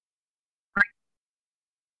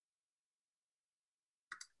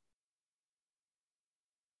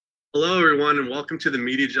Hello, everyone, and welcome to the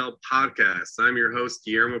Media Gel podcast. I'm your host,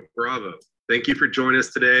 Guillermo Bravo. Thank you for joining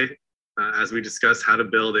us today as we discuss how to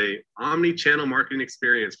build a omni-channel marketing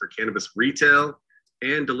experience for cannabis retail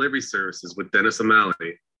and delivery services with Dennis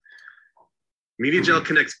O'Malley. Media Gel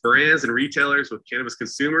connects brands and retailers with cannabis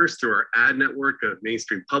consumers through our ad network of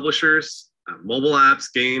mainstream publishers, mobile apps,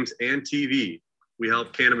 games, and TV. We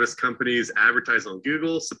help cannabis companies advertise on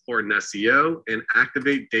Google, support an SEO, and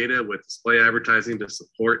activate data with display advertising to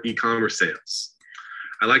support e-commerce sales.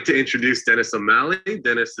 I'd like to introduce Dennis O'Malley.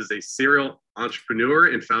 Dennis is a serial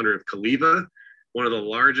entrepreneur and founder of Caliva, one of the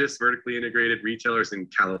largest vertically integrated retailers in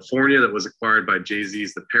California that was acquired by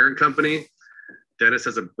Jay-Z's The Parent Company. Dennis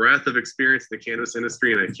has a breadth of experience in the cannabis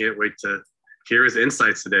industry, and I can't wait to hear his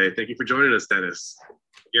insights today. Thank you for joining us, Dennis.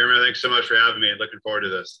 Guillermo, thanks so much for having me. Looking forward to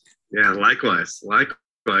this. Yeah, likewise.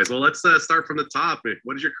 Well, let's start from the top.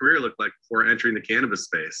 What did your career look like before entering the cannabis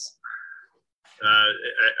space?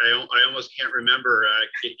 I almost can't remember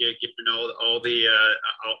given all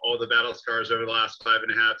the battle scars over the last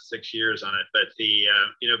 5.5, 6 years on it. But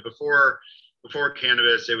before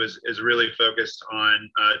cannabis, it was really focused on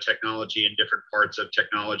technology and different parts of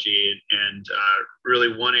technology, and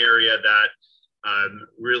really one area that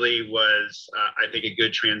really was, I think, a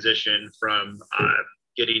good transition from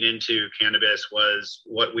getting into cannabis was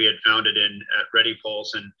what we had founded at Ready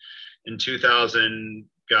Pulse in 2000.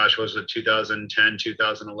 Gosh, was it 2010,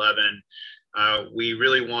 2011? We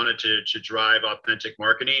really wanted to drive authentic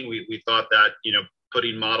marketing. We thought that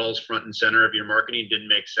putting models front and center of your marketing didn't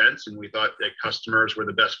make sense, and we thought that customers were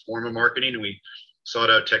the best form of marketing, and we sought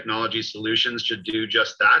out technology solutions to do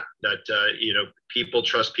just that. People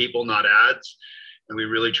trust people, not ads. And we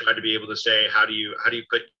really tried to be able to say, how do you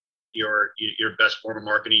put your best form of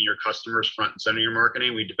marketing, your customers front and center of your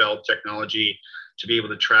marketing? We developed technology to be able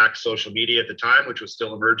to track social media at the time, which was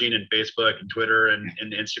still emerging in Facebook and Twitter and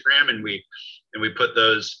Instagram, and we put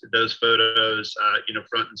those photos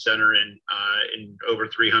front and center in over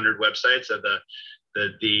 300 websites of the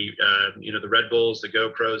Red Bulls, the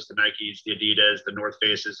GoPros, the Nikes, the Adidas, the North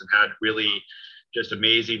Faces, and had really just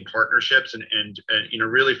amazing partnerships, and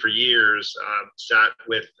really for years sat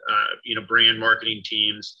with brand marketing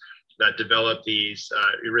teams that developed these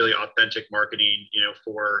really authentic marketing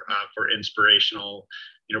for inspirational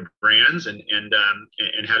brands, and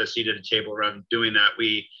had a seat at a table around doing that.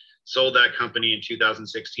 We sold that company in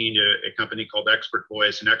 2016 to a company called Expert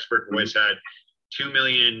Voice, and Expert Voice had 2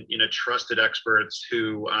 million trusted experts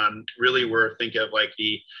who really were, think of like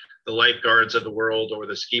the lifeguards of the world, or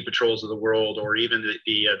the ski patrols of the world, or even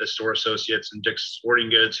the store associates and Dick's Sporting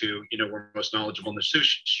Goods who were most knowledgeable in the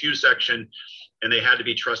shoe section, and they had to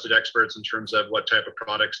be trusted experts in terms of what type of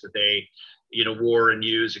products that they wore and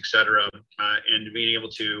used, etc. And being able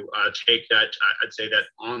to take that, I'd say that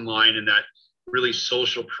online and that really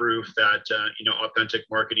social proof that authentic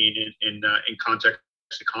marketing in context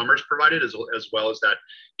to commerce provided, as well as that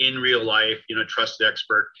in real life trusted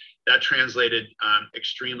expert, that translated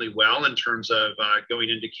extremely well in terms of going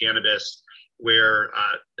into cannabis, where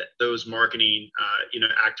those marketing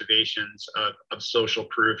activations of social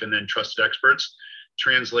proof and then trusted experts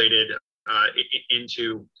translated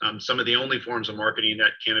into some of the only forms of marketing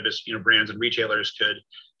that cannabis brands and retailers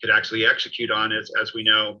could actually execute on. As we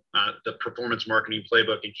know, the performance marketing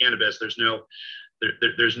playbook in cannabis, there's no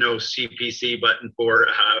CPC button for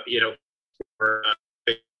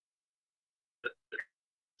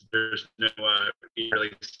there's no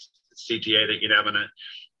really CTA that you'd have on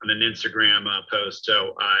an Instagram post.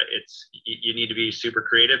 So you need to be super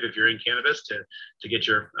creative if you're in cannabis to get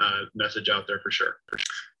your message out there for sure.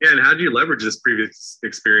 Yeah, and how do you leverage this previous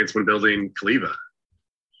experience when building Caliva?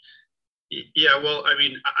 Yeah, well, I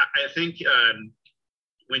mean, I think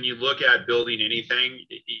when you look at building anything,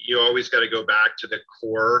 you always got to go back to the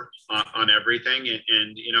core on everything.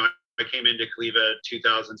 And I came into Caliva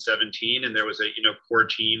 2017, and there was a core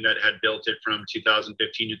team that had built it from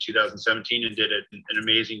 2015 to 2017 and did an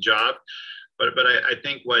amazing job. But I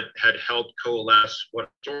think what had helped coalesce what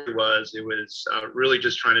the story was, it was really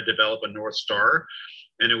just trying to develop a North Star.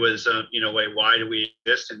 And it was, why do we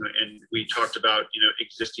exist? And we talked about,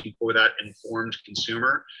 existing for that informed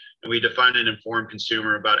consumer. And we defined an informed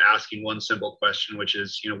consumer about asking one simple question, which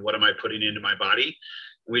is, what am I putting into my body?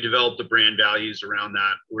 And we developed the brand values around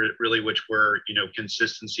that, which were,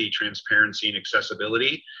 consistency, transparency, and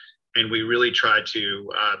accessibility. And we really tried to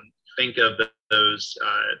think of those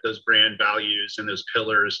brand values and those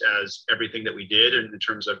pillars as everything that we did in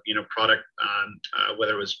terms of product,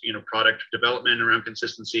 whether it was product development around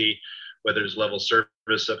consistency, whether it's level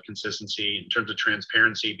service of consistency, in terms of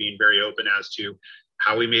transparency, being very open as to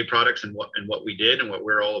how we made products and what we did and what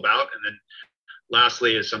we're all about, and then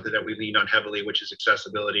lastly is something that we leaned on heavily, which is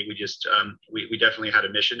accessibility. We just we definitely had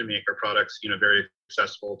a mission to make our products, very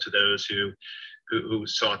accessible to those who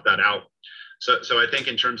sought that out. So I think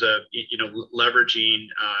in terms of leveraging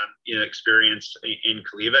experience in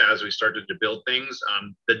Caliva as we started to build things,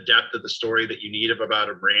 the depth of the story that you need about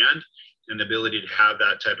a brand and the ability to have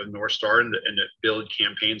that type of North Star and to build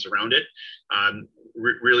campaigns around it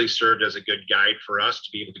really served as a good guide for us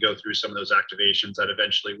to be able to go through some of those activations that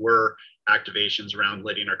eventually were activations around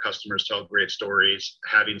letting our customers tell great stories,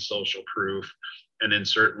 having social proof, and then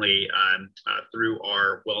certainly through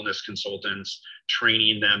our wellness consultants,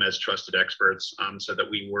 training them as trusted experts so that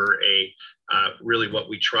we were really what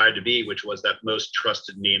we tried to be, which was that most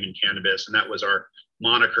trusted name in cannabis. And that was our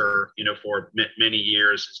moniker, for many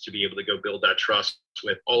years, is to be able to go build that trust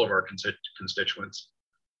with all of our constituents.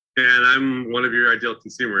 And I'm one of your ideal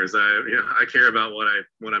consumers. I care about what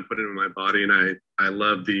I'm putting in my body, and I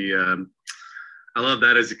love I love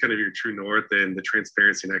that as kind of your true north and the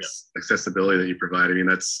transparency and accessibility that you provide. I mean,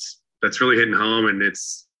 that's really hitting home, and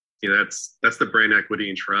it's that's the brand equity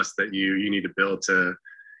and trust that you need to build to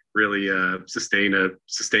really sustain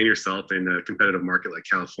yourself in a competitive market like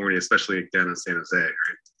California, especially down in San Jose,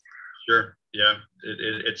 right? Sure. Yeah,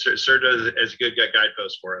 it served as a good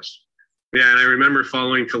guidepost for us. Yeah, and I remember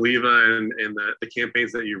following Caliva and the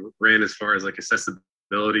campaigns that you ran as far as like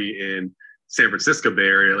accessibility in San Francisco Bay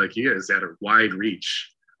Area. Like, you guys had a wide reach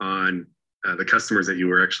on the customers that you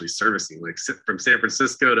were actually servicing, like from San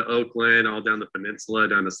Francisco to Oakland, all down the peninsula,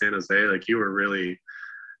 down to San Jose. Like, you were really,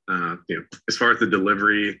 as far as the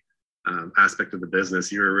delivery aspect of the business,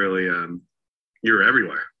 you were really, you were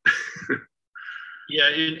everywhere. Yeah,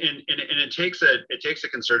 and it takes a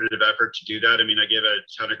concerted effort to do that. I mean, I give a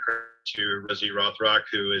ton of credit to Rosie Rothrock,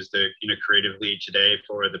 who is the creative lead today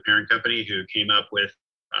for the parent company, who came up with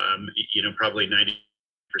probably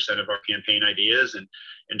 90% of our campaign ideas,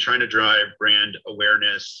 and trying to drive brand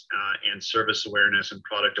awareness and service awareness and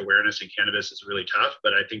product awareness in cannabis is really tough.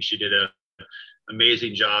 But I think she did an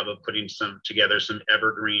amazing job of putting together some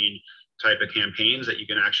evergreen type of campaigns that you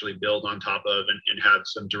can actually build on top of and have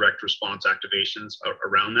some direct response activations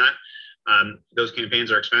around that. Those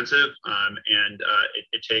campaigns are expensive, and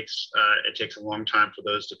it takes a long time for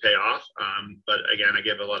those to pay off. But again, I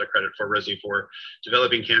give a lot of credit for Rosie for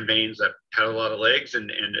developing campaigns that had a lot of legs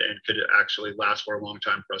and could actually last for a long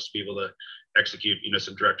time for us to be able to execute,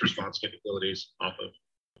 some direct response capabilities off of.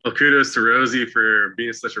 Well, kudos to Rosie for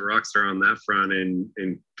being such a rock star on that front,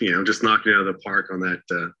 and just knocking it out of the park on that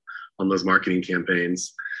on those marketing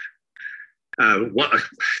campaigns.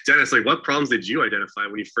 Dennis, like, what problems did you identify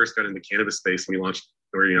when you first got into the cannabis space when you launched,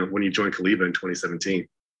 or when you joined Caliva in 2017?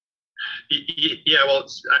 Yeah, well,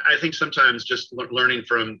 I think sometimes just learning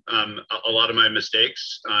from a lot of my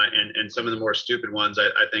mistakes and some of the more stupid ones, I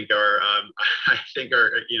think are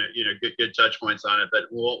good touch points on it. But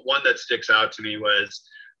one that sticks out to me was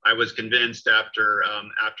I was convinced after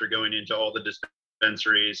going into all the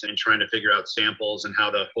dispensaries and trying to figure out samples and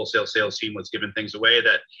how the wholesale sales team was giving things away,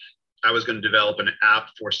 that I was going to develop an app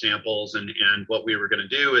for samples, and what we were going to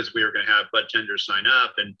do is we were going to have bud tenders sign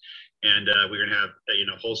up, and we were going to have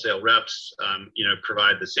wholesale reps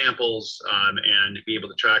provide the samples and be able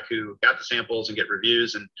to track who got the samples and get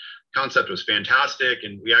reviews. And the concept was fantastic,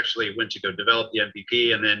 and we actually went to go develop the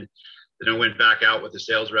MVP, and then I went back out with the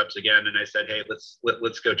sales reps again, and I said, hey,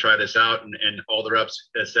 let's go try this out. And all the reps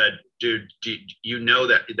said, dude,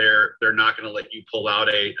 that they're not going to let you pull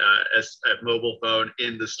out a mobile phone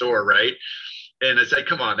in the store, right? And I said,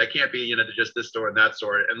 come on, that can't be, just this store and that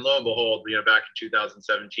store. And lo and behold, back in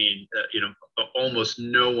 2017, almost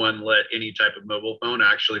no one let any type of mobile phone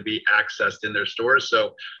actually be accessed in their stores.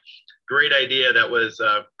 So great idea. That was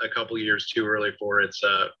a couple of years too early for its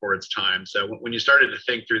time. So when you started to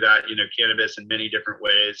think through that, cannabis in many different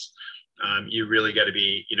ways, you really got to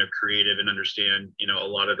be, creative and understand, a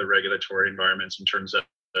lot of the regulatory environments in terms of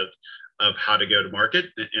how to go to market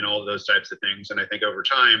and all of those types of things. And I think over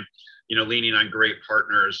time, leaning on great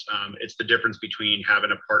partners, it's the difference between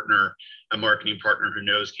having a marketing partner who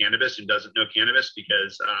knows cannabis and doesn't know cannabis,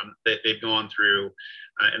 because they've gone through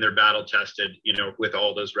and they're battle tested, with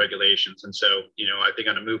all those regulations. And so, I think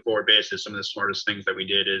on a move forward basis, some of the smartest things that we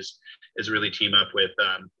did is really team up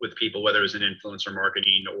with people, whether it was in influencer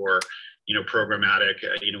marketing or, programmatic,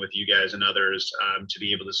 with you guys and others, to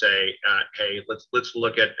be able to say, hey, let's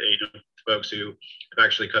look at, folks who have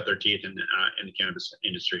actually cut their teeth in the cannabis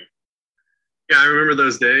industry. Yeah, I remember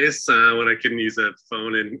those days when I couldn't use a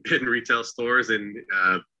phone in retail stores. And,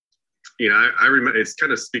 I remember, it's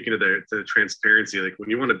kind of speaking to the transparency, like when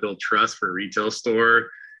you want to build trust for a retail store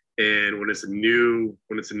And when it's a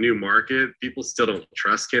new market, people still don't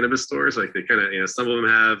trust cannabis stores. Like they kind of, some of them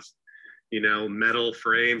have, metal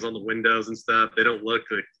frames on the windows and stuff. They don't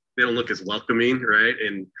look as welcoming, right?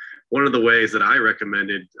 And one of the ways that I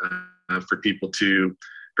recommended for people to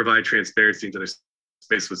provide transparency into their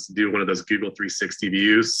space was to do one of those Google 360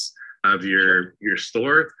 views of your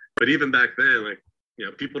store. But even back then, like,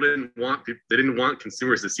 people didn't want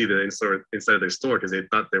consumers to see the inside of their store because they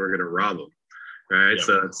thought they were going to rob them, right? Yep.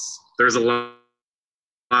 So there's a lot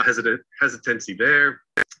of hesitancy there,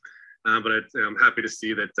 but I'm happy to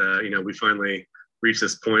see that we finally reached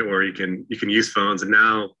this point where you can use phones, and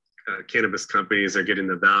now cannabis companies are getting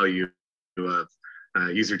the value of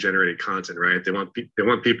user-generated content, right? They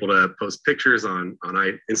want people to post pictures on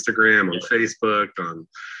Instagram, on Facebook, on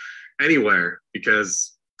anywhere,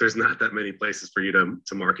 because there's not that many places for you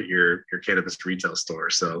to market your cannabis retail store.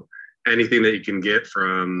 So anything that you can get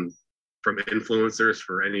from influencers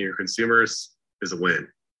for any of your consumers is a win.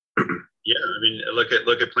 Yeah, I mean, look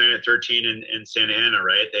at Planet 13 in Santa Ana,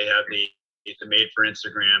 right? They have the made for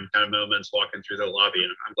Instagram kind of moments walking through the lobby,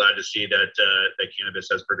 and I'm glad to see that that cannabis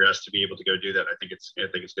has progressed to be able to go do that. I think it's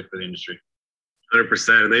good for the industry.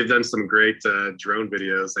 100%, and they've done some great drone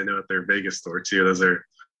videos. I know at their Vegas store too.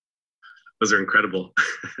 Those are incredible.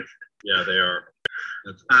 Yeah, they are.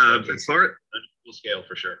 As far full scale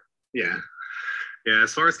for sure. Yeah.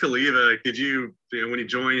 As far as Caliva, did you when you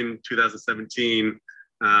joined in 2017,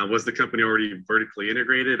 was the company already vertically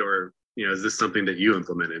integrated, or is this something that you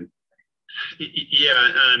implemented? Yeah,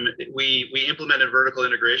 we implemented vertical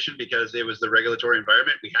integration because it was the regulatory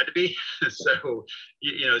environment we had to be. So,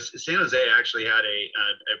 San Jose actually had a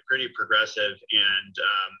pretty progressive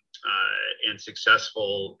and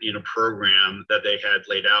successful program that they had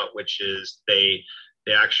laid out, which is they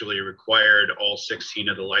actually required all 16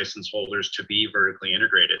 of the license holders to be vertically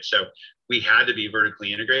integrated. So we had to be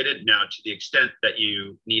vertically integrated. Now, to the extent that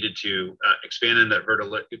you needed to expand in that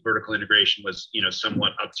vertical integration was,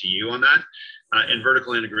 somewhat up to you on that. And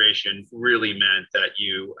vertical integration really meant that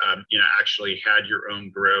you, actually had your own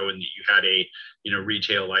grow and that you had a,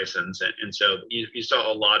 retail license. And so you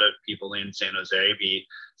saw a lot of people in San Jose be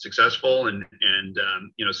successful and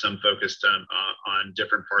some focused on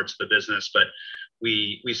different parts of the business. But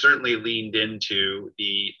we certainly leaned into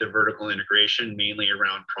the vertical integration, mainly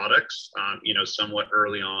around products, somewhat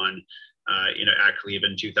early on, actually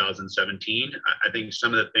even 2017. I think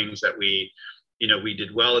some of the things that we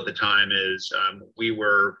did well at the time is we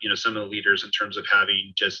were, some of the leaders in terms of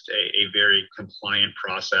having just a very compliant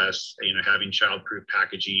process, having childproof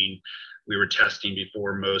packaging. We were testing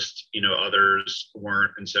before most, others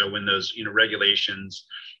weren't. And so when those, regulations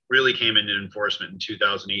really came into enforcement in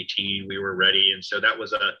 2018, we were ready. And so that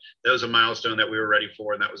was a milestone that we were ready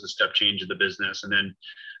for. And that was a step change in the business. And then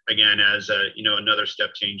again, as another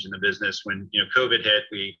step change in the business, when, COVID hit,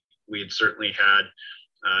 we had certainly had,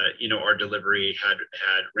 our delivery had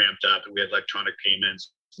ramped up and we had electronic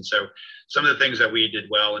payments. And so some of the things that we did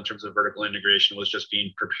well in terms of vertical integration was just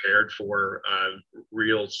being prepared for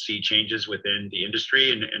real sea changes within the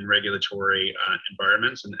industry and regulatory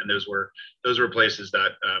environments. And those were places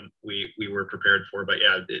that we were prepared for. But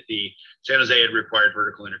yeah, the San Jose had required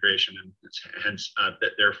vertical integration, and hence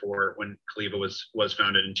therefore when Caliva was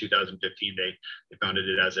founded in 2015, they founded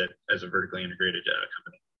it as a vertically integrated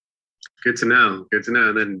company. Good to know.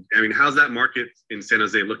 And then, I mean, how's that market in San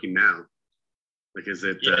Jose looking now? Like, is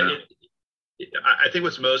it? I think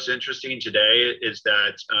what's most interesting today is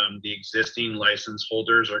that the existing license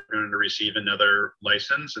holders are going to receive another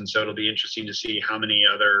license, and so it'll be interesting to see how many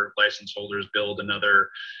other license holders build another,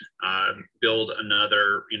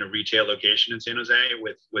 retail location in San Jose.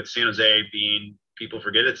 With San Jose being, people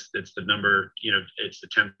forget it's the number, it's the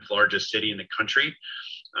 10th largest city in the country,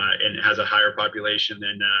 and it has a higher population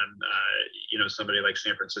than somebody like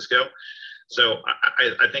San Francisco. So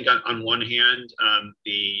I think on one hand,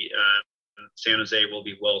 the San Jose will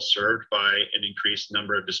be well served by an increased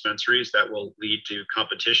number of dispensaries that will lead to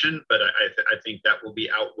competition, but I think that will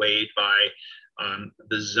be outweighed by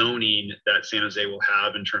the zoning that San Jose will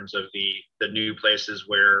have in terms of the new places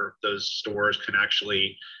where those stores can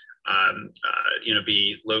actually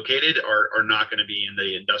be located are not going to be in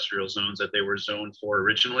the industrial zones that they were zoned for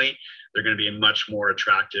originally. They're going to be in much more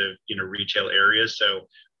attractive, retail areas. So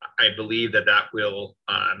I believe that will,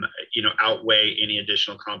 outweigh any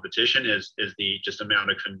additional competition is the just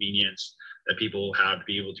amount of convenience that people will have to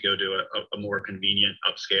be able to go to a more convenient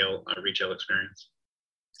upscale retail experience.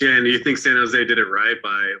 Yeah, and do you think San Jose did it right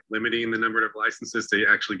by limiting the number of licenses to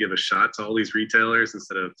actually give a shot to all these retailers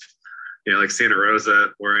instead of, like Santa Rosa,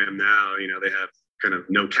 where I am now, they have kind of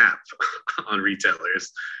no cap on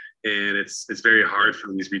retailers. And it's very hard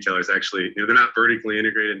for these retailers actually, they're not vertically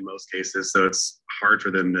integrated in most cases. So it's hard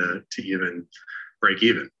for them to even break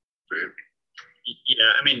even. Right?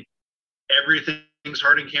 Yeah. I mean, everything's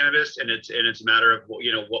hard in cannabis, and it's a matter of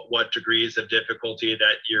what degrees of difficulty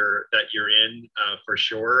that you're in, for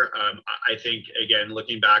sure. I think, again,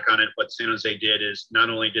 looking back on it, what San Jose did is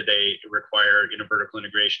not only did they require vertical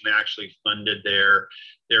integration, they actually funded their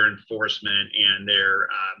enforcement and their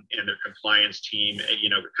compliance team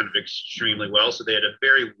kind of extremely well. So they had a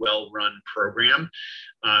very well run program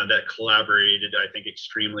that collaborated, I think,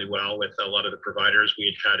 extremely well with a lot of the providers.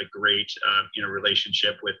 We had a great,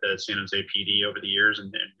 relationship with the San Jose PD over the years,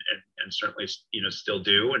 and certainly, still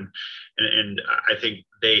do. And I think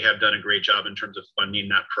they have done a great job in terms of funding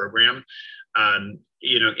that program.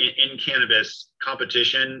 In cannabis,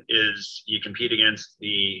 competition is you compete against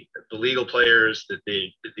the legal players,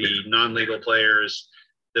 the non-legal players,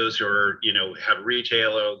 those who are, have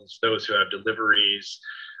retailers, those who have deliveries.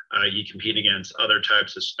 You compete against other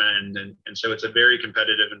types of spend, and so it's a very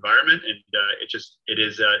competitive environment, and it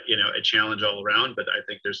is a challenge all around. But I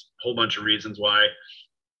think there's a whole bunch of reasons why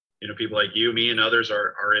people like you, me, and others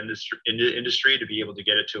are in the industry to be able to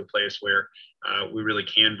get it to a place where we really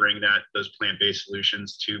can bring those plant-based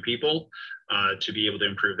solutions to people to be able to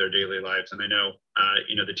improve their daily lives. And I know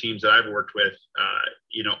the teams that I've worked with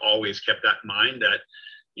always kept that in mind, that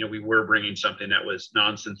we were bringing something that was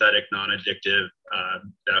non-synthetic, non-addictive,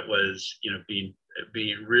 that was,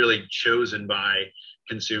 being really chosen by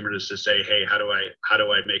consumers to say, hey, how do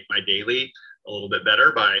I make my daily a little bit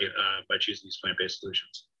better by choosing these plant-based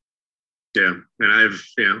solutions? Yeah, and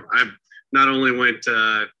I've not only went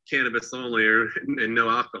cannabis only and no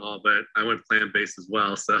alcohol, but I went plant-based as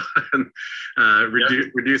well. So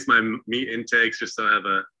reduce my meat intakes just so I have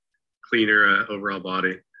a cleaner overall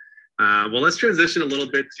body. Well, let's transition a little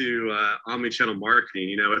bit to omnichannel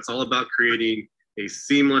marketing. It's all about creating a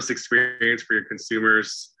seamless experience for your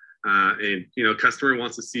consumers. And, customer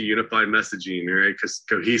wants to see unified messaging, right?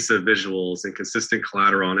 Cohesive visuals and consistent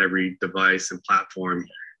collateral on every device and platform,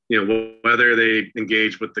 whether they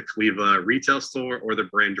engage with the Caliva retail store or the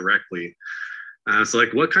brand directly. So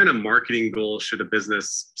what kind of marketing goals should a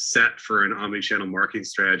business set for an omnichannel marketing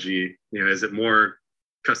strategy? Is it more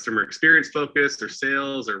customer experience focused or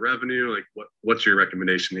sales or revenue? What's your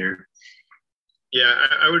recommendation here? Yeah,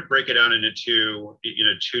 I would break it down into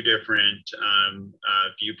two different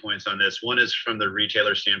viewpoints on this. One is from the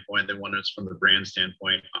retailer standpoint, then one is from the brand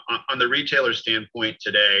standpoint. On the retailer standpoint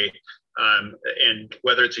today, and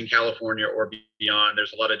whether it's in California or beyond,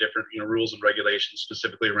 there's a lot of different rules and regulations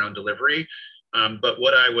specifically around delivery. But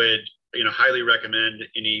what I would highly recommend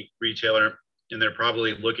any retailer, and they're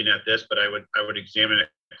probably looking at this, but I would examine it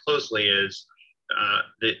closely, is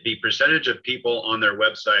the percentage of people on their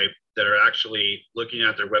website that are actually looking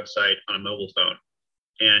at their website on a mobile phone.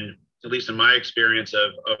 And at least in my experience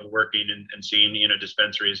of working and seeing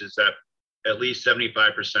dispensaries, is that at least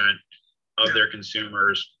 75% of their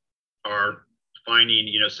consumers are finding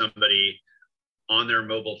somebody on their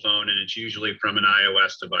mobile phone, and it's usually from an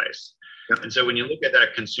iOS device. And so when you look at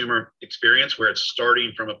that consumer experience, where it's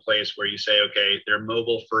starting from a place where you say, okay, they're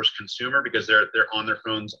mobile first consumer because they're on their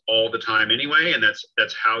phones all the time anyway, and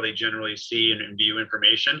that's how they generally see and view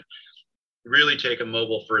information. Really take a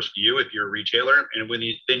mobile first view if you're a retailer, and when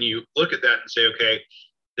you look at that and say, okay,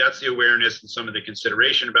 that's the awareness and some of the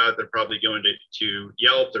consideration about it. They're probably going to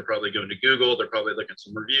Yelp, they're probably going to Google, they're probably looking at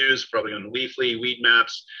some reviews, probably going to Leafly, Weed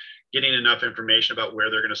Maps, getting enough information about where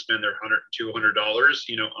they're going to spend their $100,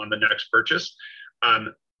 $200, on the next purchase.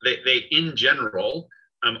 They in general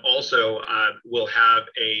also will have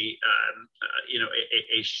a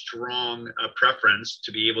strong preference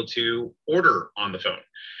to be able to order on the phone.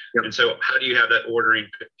 Yep. And so how do you have that ordering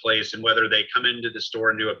place, and whether they come into the store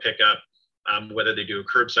and do a pickup, whether they do a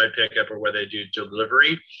curbside pickup or whether they do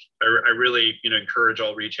delivery, I really encourage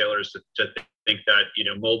all retailers to think that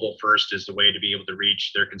mobile first is the way to be able to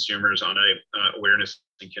reach their consumers on a awareness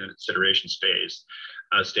and consideration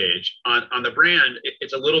stage. On the brand,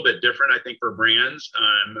 it's a little bit different. I think for brands,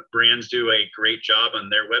 brands do a great job on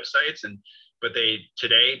their websites, but they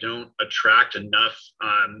today don't attract enough,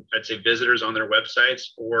 I'd say, visitors on their websites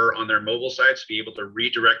or on their mobile sites to be able to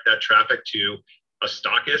redirect that traffic to a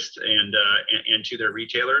stockist and to their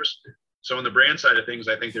retailers. So on the brand side of things,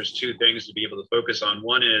 I think there's two things to be able to focus on.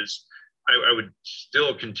 One is I would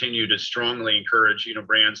still continue to strongly encourage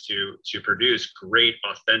brands to produce great,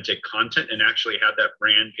 authentic content and actually have that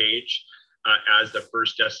brand page as the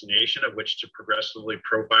first destination of which to progressively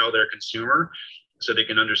profile their consumer. so they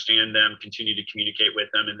can understand them, continue to communicate with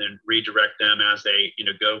them, and then redirect them as they,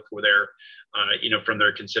 go for their, from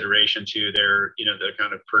their consideration to their, the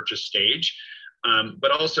kind of purchase stage.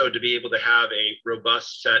 But also to be able to have a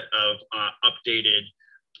robust set of updated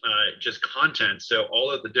just content. So all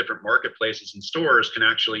of the different marketplaces and stores can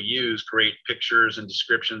actually use great pictures and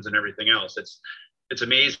descriptions and everything else. It's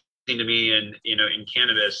amazing to me, in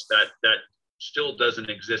cannabis that still doesn't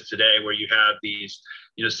exist today, where you have these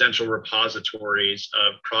central repositories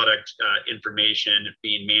of product information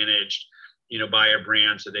being managed by a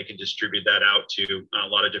brand, so they can distribute that out to a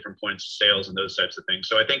lot of different points of sales and those types of things.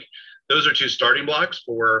 So I think those are two starting blocks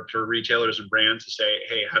for retailers and brands to say,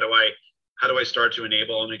 hey, how do I start to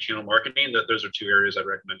enable omnichannel marketing? Those are two areas I'd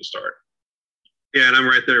recommend to start. Yeah, and I'm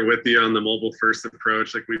right there with you on the mobile first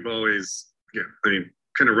approach. Like we've always,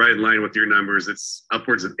 kind of right in line with your numbers. It's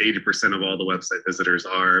upwards of 80% of all the website visitors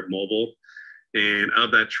are mobile. And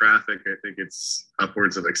of that traffic, I think it's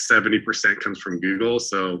upwards of like 70% comes from Google.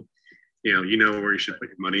 So, you know where you should put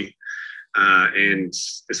your money. And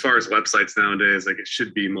as far as websites nowadays, like it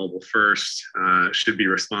should be mobile first, should be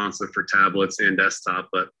responsive for tablets and desktop.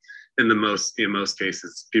 But in most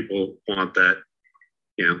cases, people want that,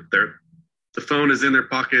 the phone is in their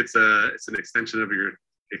pockets. It's an extension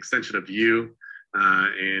of you.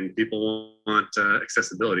 And people want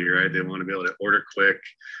accessibility, right? They want to be able to order quick,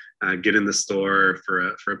 get in the store for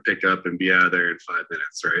a pickup and be out of there in 5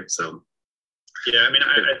 minutes, right? So, yeah, I mean,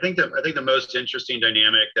 I think the most interesting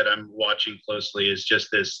dynamic that I'm watching closely is just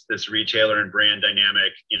this retailer and brand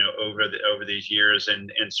dynamic, over these years,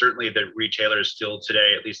 and certainly the retailers still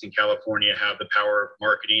today, at least in California, have the power of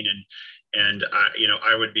marketing. And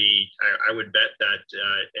I would bet that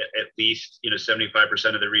at least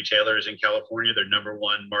 75% of the retailers in California, their number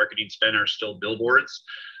one marketing spend are still billboards,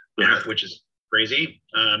 which is crazy.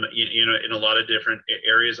 In a lot of different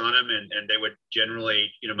areas on them, and they would generally,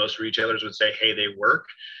 most retailers would say, hey, they work.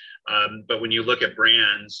 But when you look at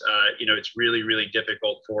brands, it's really, really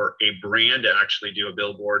difficult for a brand to actually do a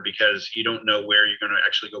billboard, because you don't know where you're going to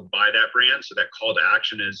actually go buy that brand. So that call to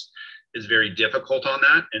action is very difficult on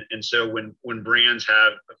that. And so when brands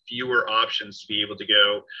have fewer options to be able to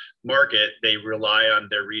go market, they rely on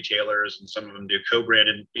their retailers, and some of them do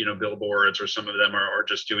co-branded, billboards, or some of them are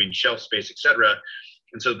just doing shelf space, et cetera.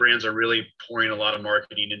 And so brands are really pouring a lot of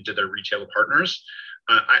marketing into their retail partners.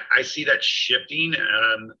 I see that shifting,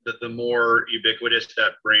 the more ubiquitous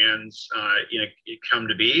that brands, come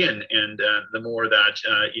to be, and the more that,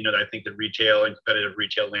 I think the retail and competitive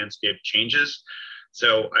retail landscape changes.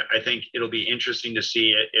 So I think it'll be interesting to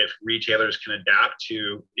see if retailers can adapt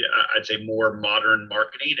to, I'd say, more modern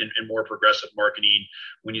marketing and more progressive marketing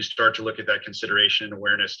when you start to look at that consideration and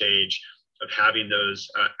awareness stage of having those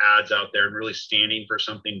ads out there and really standing for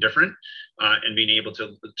something different, and being able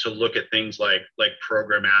to look at things like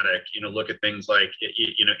programmatic, look at things like,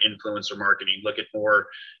 influencer marketing, look at more,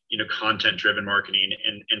 content driven marketing,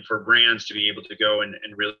 and for brands to be able to go and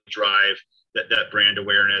really drive that brand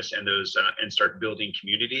awareness and those and start building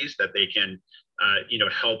communities that they can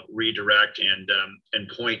help redirect and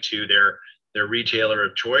point to their retailer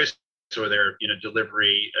of choice, or their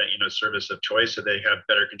delivery service of choice, so they have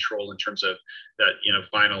better control in terms of that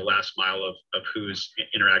final last mile of who's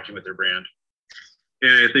interacting with their brand.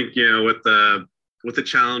 Yeah, I think with the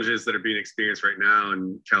challenges that are being experienced right now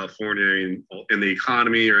in California in the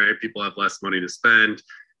economy, right? People have less money to spend.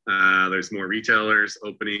 There's more retailers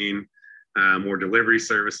opening, more delivery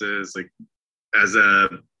services. Like as a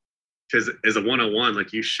 101,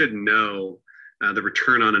 like you should know the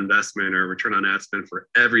return on investment or return on ad spend for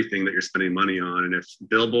everything that you're spending money on. And if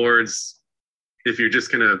billboards, if you're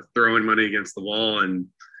just kind of throwing money against the wall and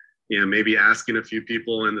maybe asking a few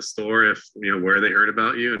people in the store if where they heard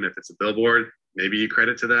about you, and if it's a billboard, maybe you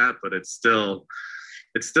credit to that, but it's still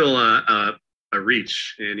a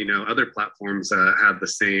reach. And other platforms have the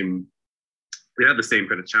same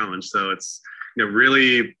kind of challenge. So it's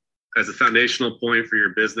really, as a foundational point for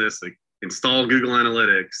your business, like install Google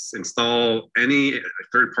Analytics, install any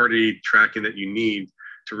third-party tracking that you need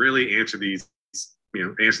to really answer these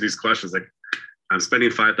questions. Like, I'm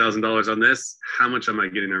spending $5,000 on this. How much am I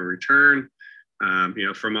getting in return?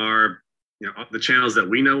 From our, the channels that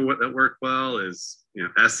we know that work well is,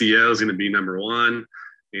 SEO is going to be number one,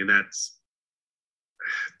 and that's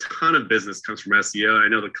a ton of business comes from SEO. I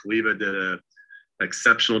know that Kaliba did a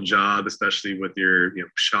exceptional job, especially with your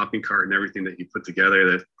shopping cart and everything that you put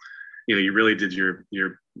together. That you really did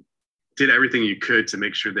did everything you could to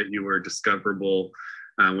make sure that you were discoverable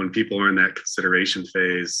when people are in that consideration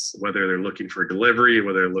phase, whether they're looking for delivery,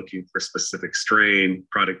 whether they're looking for specific strain,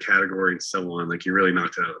 product category, and so on. Like you really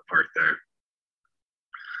knocked it out of the park there.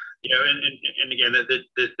 And again,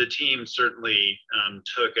 the team certainly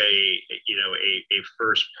took a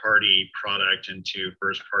first party product into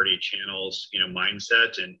first party channels,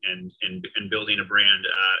 mindset, and building a brand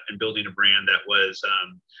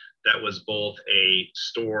that was both a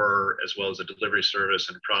store as well as a delivery service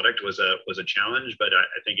and product was a challenge. But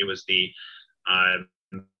I think it was the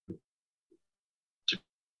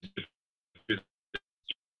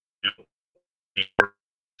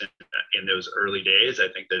in those early days. I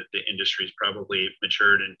think that the industry's probably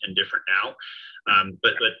matured and different now.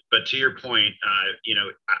 But to your point,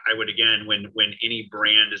 I would, again, when any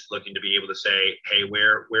brand is looking to be able to say, hey,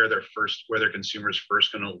 where their consumers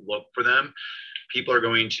first going to look for them, people are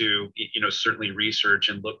going to, certainly research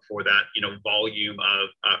and look for that, volume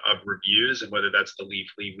of reviews, and whether that's the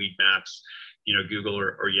Leafly, Weed Maps, Google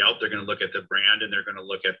or Yelp, they're going to look at the brand, and they're going to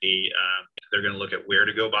look at where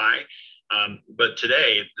to go buy. But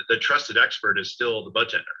today, the trusted expert is still the bud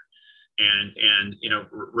tender. And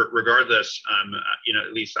regardless,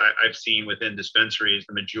 at least I've seen within dispensaries,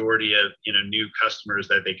 the majority of, new customers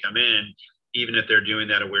that they come even if they're doing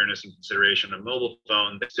that awareness and consideration on mobile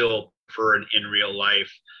phone, they still prefer an in real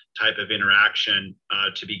life type of interaction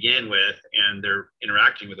to begin with, and they're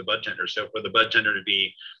interacting with a bud tender. So for the bud tender to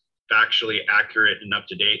be factually accurate and up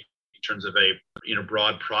to date in terms of a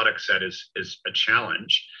broad product set is a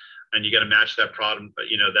challenge. And you got to match that product,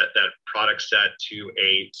 that product set to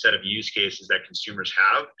a set of use cases that consumers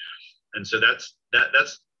have. And so that's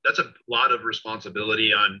a lot of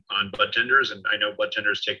responsibility on bud tenders. And I know bud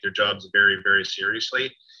tenders take their jobs very, very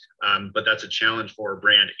seriously. But that's a challenge for a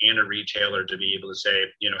brand and a retailer to be able to say,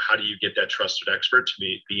 how do you get that trusted expert to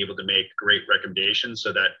be able to make great recommendations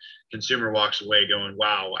so that consumer walks away going,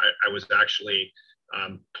 wow, I was actually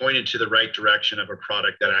pointed to the right direction of a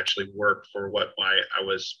product that actually worked for what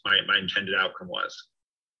my intended outcome was.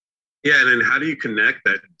 Yeah, and then how do you connect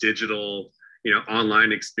that digital,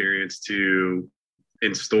 online experience to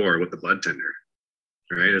in store with the bud tender,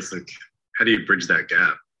 right? It's like, how do you bridge that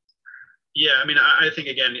gap? Yeah, I mean, I think,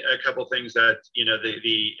 again, a couple of things that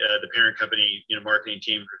the parent company marketing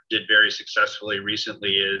team did very successfully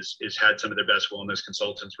recently is had some of their best wellness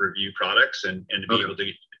consultants review products and to be able to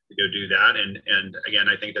go do that. And again,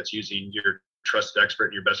 I think that's using your trusted expert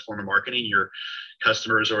in your best form of marketing, your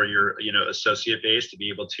customers or your associate base to be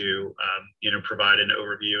able to provide an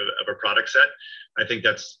overview of a product set. I think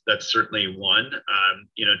that's certainly one.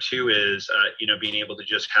 Two is being able to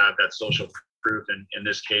just have that social proof, and in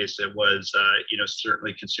this case it was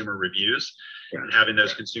certainly consumer reviews. And having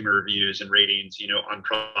those consumer reviews and ratings on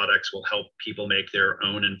products will help people make their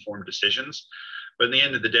own informed decisions. But in the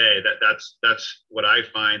end of the day, that's what I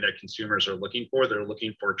find that consumers are looking for. They're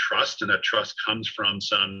looking for trust, and that trust comes from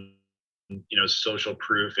some social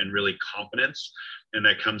proof and really confidence, and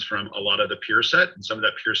that comes from a lot of the peer set. And some of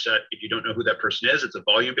that peer set, if you don't know who that person is, it's a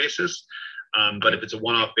volume basis. But if it's a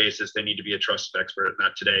one-off basis, they need to be a trusted expert. And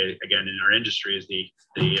that today, again, in our industry, is the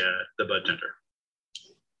bud tender.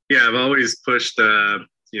 Yeah, I've always pushed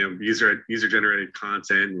user-generated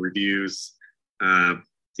content and reviews.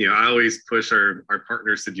 I always push our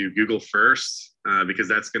partners to do Google first because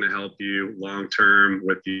that's going to help you long-term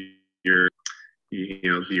with your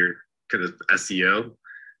kind of SEO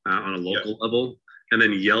on a local level. And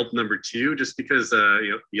then Yelp number two, just because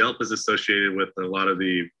Yelp is associated with a lot of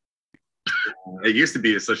the it used to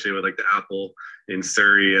be associated with like the Apple and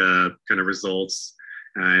Surrey kind of results.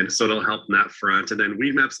 And so it'll help in that front. And then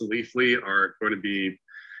Weed Maps and Leafly are going to be,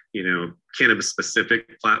 cannabis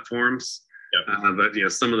specific platforms. But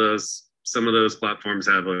some of those platforms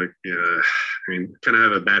have kind of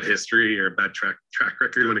have a bad history or a bad track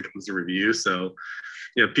record when it comes to reviews. So,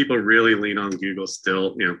 people really lean on Google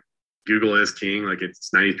still. Google is king. Like,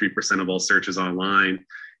 it's 93% of all searches online.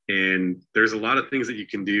 And there's a lot of things that you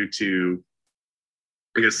can do to,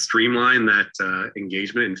 streamline that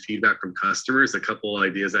engagement and feedback from customers. A couple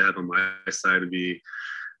ideas I have on my side would be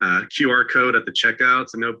QR code at the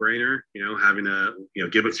checkout's a no-brainer. Having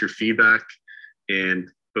give us your feedback, and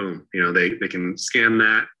boom, they can scan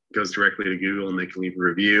that, goes directly to Google, and they can leave a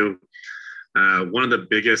review. One of the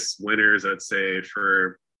biggest winners, I'd say,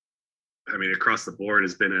 across the board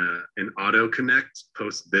has been an auto connect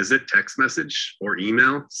post-visit text message or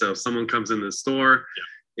email. So if someone comes into the store,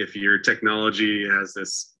 if your technology has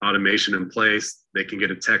this automation in place, they can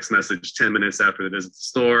get a text message 10 minutes after they visit the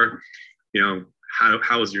store.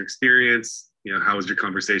 How was your experience? How was your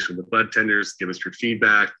conversation with the bud tenders? Give us your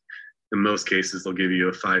feedback. In most cases, they'll give you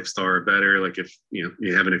a 5-star or better. Like if you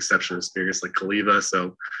have an exceptional experience like Kaliva.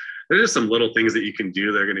 So there's just some little things that you can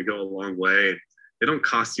do that are going to go a long way. They don't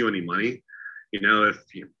cost you any money. If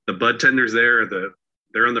the bud tenders there, or the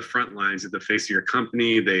they're on the front lines at the face of your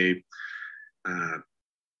company. They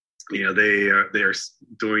they are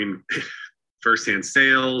doing firsthand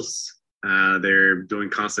sales. They're doing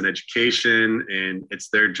constant education, and it's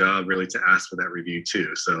their job really to ask for that review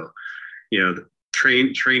too. So,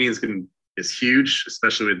 training is huge,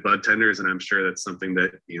 especially with bud tenders, and I'm sure that's something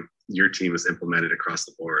that your team has implemented across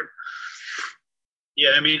the board.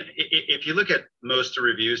 Yeah, I mean, if you look at most of the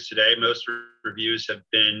reviews today, most reviews have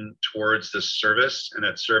been towards the service, and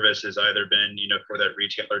that service has either been, for that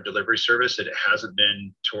retailer delivery service. It hasn't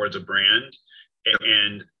been towards a brand.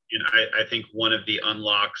 And I think one of the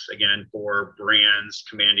unlocks, again, for brands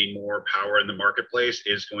commanding more power in the marketplace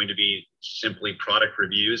is going to be simply product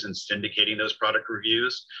reviews and syndicating those product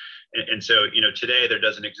reviews. And so, today there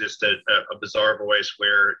doesn't exist a bizarre voice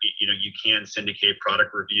where, you can syndicate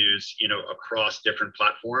product reviews, across different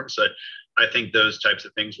platforms. But I think those types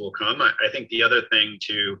of things will come. I think the other thing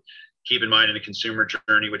to keep in mind in the consumer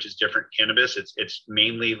journey, which is different cannabis, it's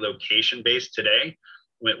mainly location based today.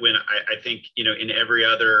 When I think, in every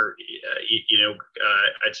other,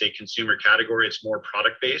 I'd say consumer category, it's more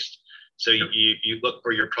product based. So you look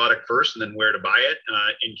for your product first and then where to buy it.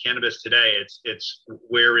 In cannabis today, it's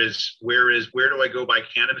where do I go buy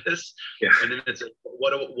cannabis? Yeah. And then it's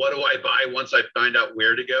what do I buy once I find out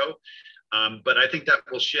where to go? But I think that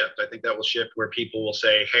will shift. I think that will shift where people will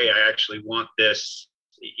say, hey, I actually want this,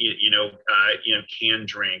 canned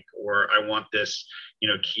drink, or I want this,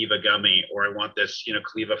 Kiva gummy, or I want this,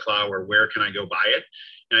 Cleva flower. Where can I go buy it?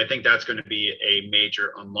 And I think that's going to be a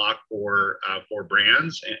major unlock for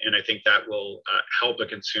brands. And I think that will help a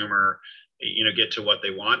consumer, get to what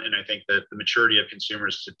they want. And I think that the maturity of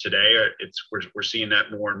consumers today, we're seeing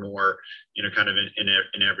that more and more, kind of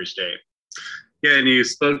in every state. Yeah, and you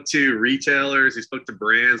spoke to retailers, you spoke to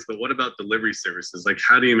brands, but what about delivery services? Like,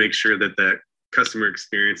 how do you make sure that customer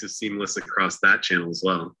experience is seamless across that channel as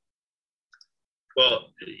well? Well,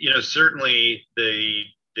 certainly the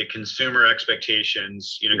consumer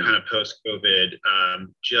expectations, kind of post-COVID,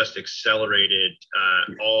 just accelerated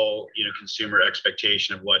all, consumer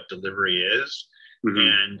expectation of what delivery is. Mm-hmm.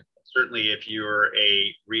 And certainly if you're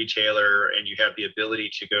a retailer and you have the ability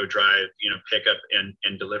to go drive, pickup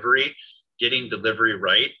and delivery, getting delivery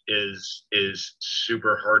right is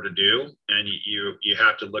super hard to do. And you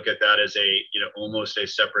have to look at that as almost a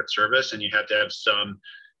separate service, and you have to have some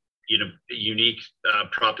unique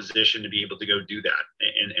proposition to be able to go do that.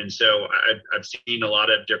 And so I've seen a lot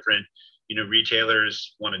of different,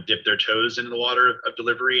 retailers want to dip their toes into the water of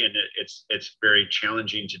delivery, and it's very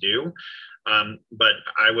challenging to do. But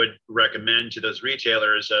I would recommend to those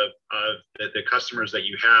retailers of the customers that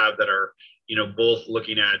you have that are, both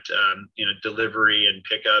looking at, delivery and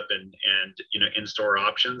pickup and in-store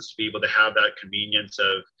options, to be able to have that convenience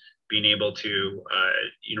of being able to,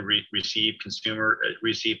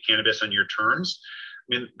 receive cannabis on your terms.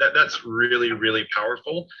 I mean, that's really, really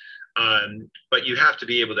powerful. But you have to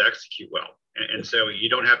be able to execute well. And so you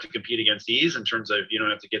don't have to compete against ease in terms of, you don't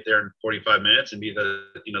have to get there in 45 minutes and be the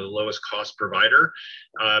lowest cost provider.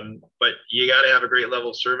 But you got to have a great level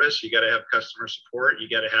of service. You got to have customer support. You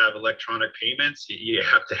got to have electronic payments. You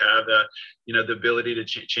have to have the ability to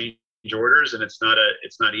change orders, and it's not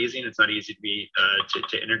easy, and it's not easy to be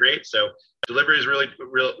to integrate. So delivery is really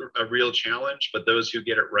a real challenge, but those who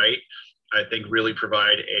get it right, I think, really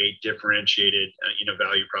provide a differentiated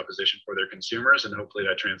value proposition for their consumers, and hopefully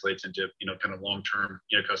that translates into kind of long-term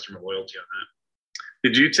customer loyalty on that.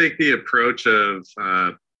 Did you take the approach of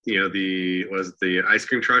the ice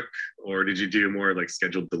cream truck, or did you do more like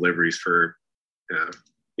scheduled deliveries for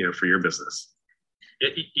your business?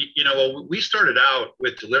 Well, we started out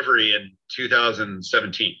with delivery in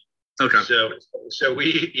 2017. Okay. So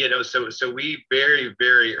we very,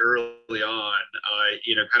 very early on,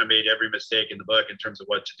 kind of made every mistake in the book in terms of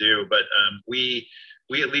what to do. But we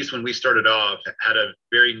at least when we started off had a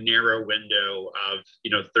very narrow window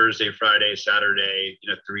of Thursday, Friday, Saturday,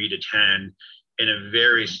 3 to 10 in a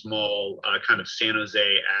very small kind of San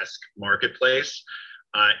Jose-esque marketplace.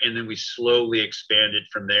 And then we slowly expanded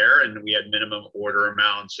from there, and we had minimum order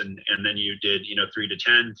amounts, and then you did 3 to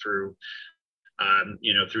 10 through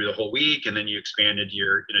the whole week, and then you expanded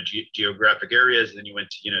your geographic areas, and then you went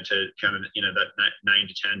to kind of that 9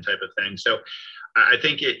 to 10 type of thing. So I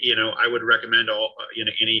think I would recommend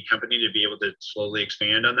any company to be able to slowly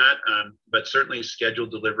expand on that. But certainly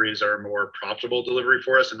scheduled deliveries are a more profitable delivery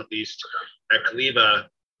for us, and at least at Cleva,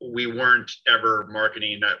 we weren't ever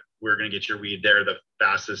marketing that we're going to get your weed there the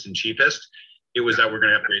fastest and cheapest. It was that we're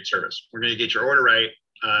going to have great service. We're going to get your order right.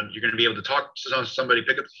 You're going to be able to talk to somebody,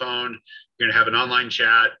 pick up the phone. You're going to have an online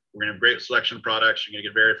chat. We're going to have great selection of products. You're going to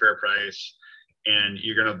get a very fair price, and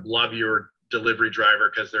you're going to love your delivery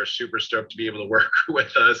driver because they're super stoked to be able to work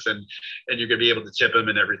with us, and you're going to be able to tip them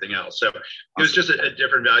and everything else. So it was just a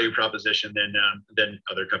different value proposition than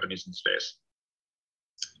other companies in the space.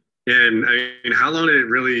 And I mean, how long did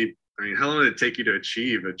it take you to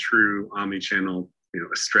achieve a true omni-channel,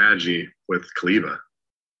 strategy with Caliva?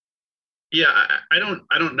 Yeah, I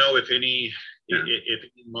don't know if any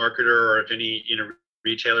marketer or if any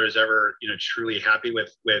retailer is ever truly happy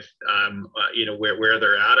with where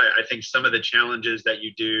they're at. I think some of the challenges that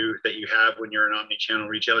you have when you're an omni-channel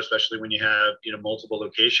retailer, especially when you have multiple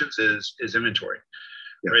locations, is inventory,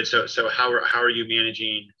 right? So how are you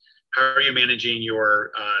managing? How are you managing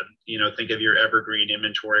your, think of your evergreen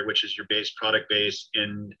inventory, which is your product base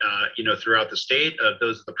in, throughout the state.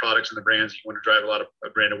 Those are the products and the brands that you want to drive a lot of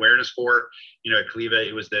brand awareness for. At Caliva,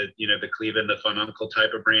 it was the Caliva and the Fun Uncle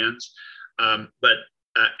type of brands. But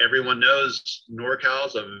everyone knows NorCal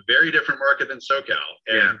is a very different market than SoCal.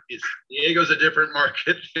 And Diego's a different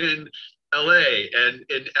market than LA, and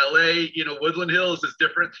in LA, Woodland Hills is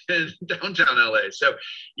different than downtown LA. So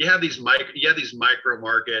you have these micro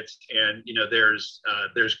markets, and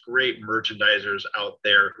there's great merchandisers out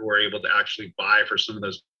there who are able to actually buy for some of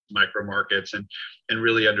those micro markets and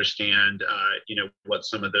really understand what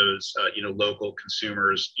some of those local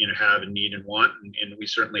consumers have and need and want, and we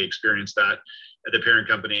certainly experienced that at the parent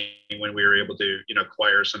company when we were able to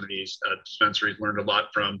acquire some of these dispensaries. Learned a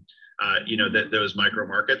lot from those micro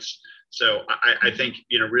markets. So I think,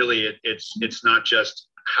 really it's not just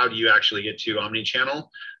how do you actually get to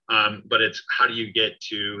omni-channel, but it's how do you get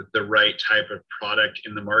to the right type of product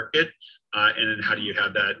in the market, and then how do you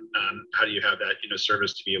have that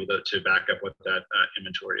service to be able to back up what that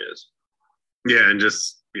inventory is. Yeah, and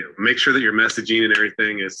just make sure that your messaging and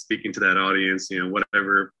everything is speaking to that audience.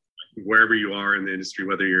 Wherever you are in the industry,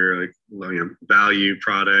 whether you're value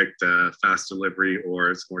product, fast delivery,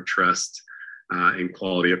 or it's more trust and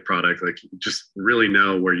quality of product, just really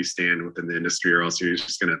know where you stand within the industry, or else you're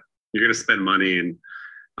gonna spend money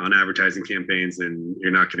on advertising campaigns, and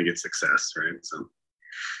you're not going to get success, right? So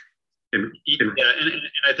and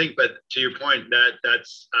I think, but to your point,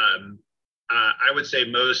 that's I would say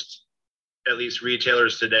most, at least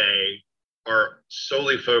retailers today, are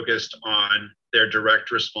solely focused on their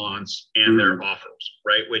direct response and their offers,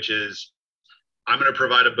 right? Which is, I'm going to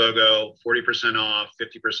provide a BOGO, 40% off,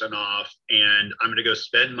 50% off, and I'm going to go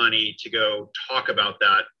spend money to go talk about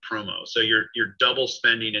that promo. So you're double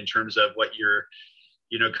spending in terms of what your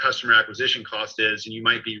customer acquisition cost is, and you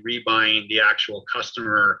might be rebuying the actual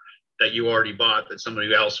customer that you already bought that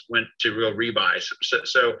somebody else went to go rebuy.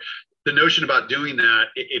 So the notion about doing that,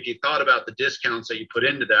 if you thought about the discounts that you put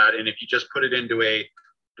into that, and if you just put it into a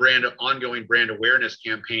ongoing brand awareness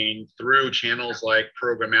campaign through channels like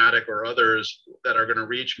programmatic or others that are going to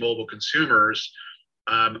reach mobile consumers,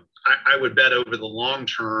 I would bet over the long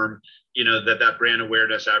term, that brand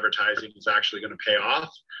awareness advertising is actually going to pay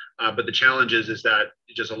off. But the challenge is that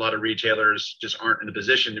just a lot of retailers just aren't in a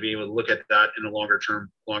position to be able to look at that in a longer term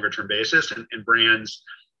basis, and brands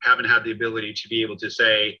haven't had the ability to be able to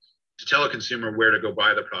tell a consumer where to go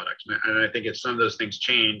buy the product. And I think if some of those things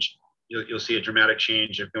change, you'll see a dramatic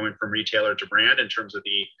change of going from retailer to brand in terms of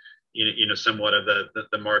the somewhat of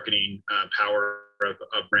the marketing power of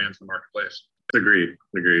brands in the marketplace. Agreed.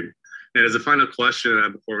 And as a final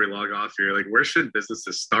question before we log off here, where should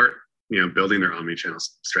businesses start building their omni-channel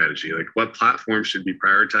strategy? What platforms should be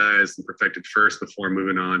prioritized and perfected first before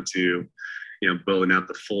moving on to building out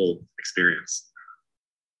the full experience?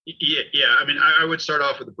 Yeah. I mean, I would start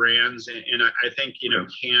off with the brands, and I think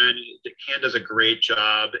Can does a great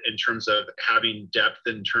job in terms of having depth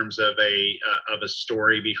in terms of a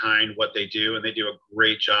story behind what they do, and they do a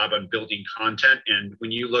great job on building content. And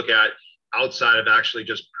when you look at outside of actually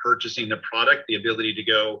just purchasing the product, the ability to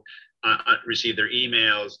go receive their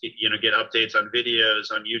emails, get updates on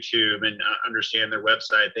videos on YouTube, and understand their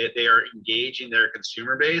website, they are engaging their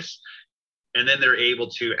consumer base. And then they're able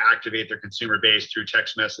to activate their consumer base through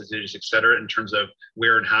text messages, et cetera, in terms of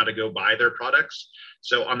where and how to go buy their products.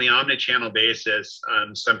 So on the omni-channel basis,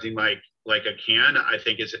 something like a Can, I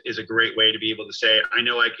think is a great way to be able to say, I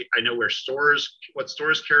know what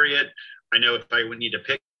stores carry it. I know if I would need to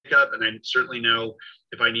pick up, and I certainly know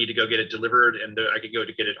if I need to go get it delivered, and I can go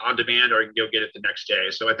to get it on demand, or I can go get it the next day.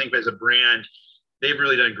 So I think as a brand, they've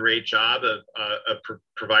really done a great job of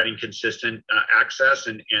providing consistent access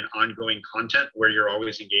and ongoing content where you're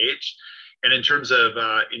always engaged. And in terms of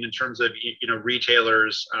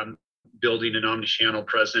retailers, building an omnichannel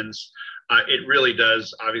presence, it really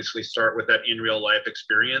does obviously start with that in real life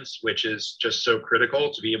experience, which is just so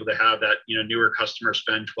critical to be able to have that, newer customer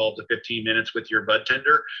spend 12 to 15 minutes with your bud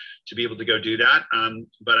tender to be able to go do that.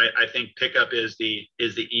 But I think pickup is the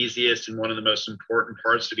easiest and one of the most important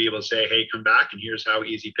parts to be able to say, hey, come back and here's how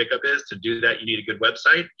easy pickup is. To do that, you need a good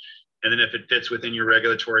website. And then if it fits within your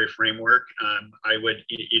regulatory framework, I would,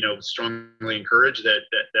 strongly encourage that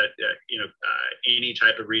any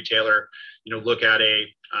type of retailer, look at a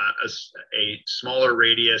smaller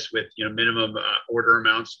radius with, minimum order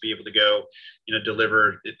amounts to be able to go,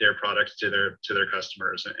 deliver their products to their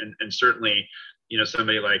customers. And certainly,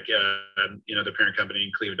 somebody like, the parent company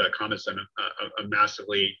in Cleveland.com has done a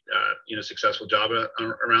massively, successful job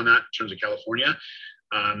around that in terms of California.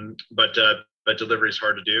 But delivery is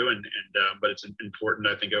hard to do, but it's important,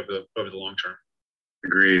 I think, over the long term.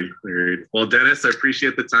 Agreed. Well, Dennis, I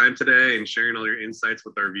appreciate the time today and sharing all your insights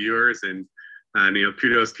with our viewers, and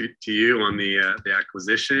kudos to you on the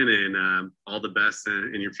acquisition, and all the best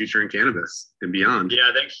in your future in cannabis and beyond.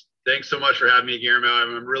 Yeah, thanks so much for having me, Guillermo.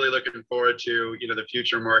 I'm really looking forward to the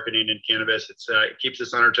future marketing in cannabis. It keeps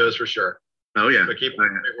us on our toes for sure. Oh yeah, but keep up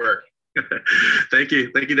the work. Thank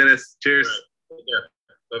you, Dennis. Cheers. Right. Take care.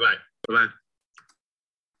 Bye-bye.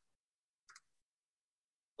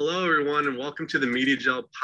 Hello, everyone, and welcome to the Media Gel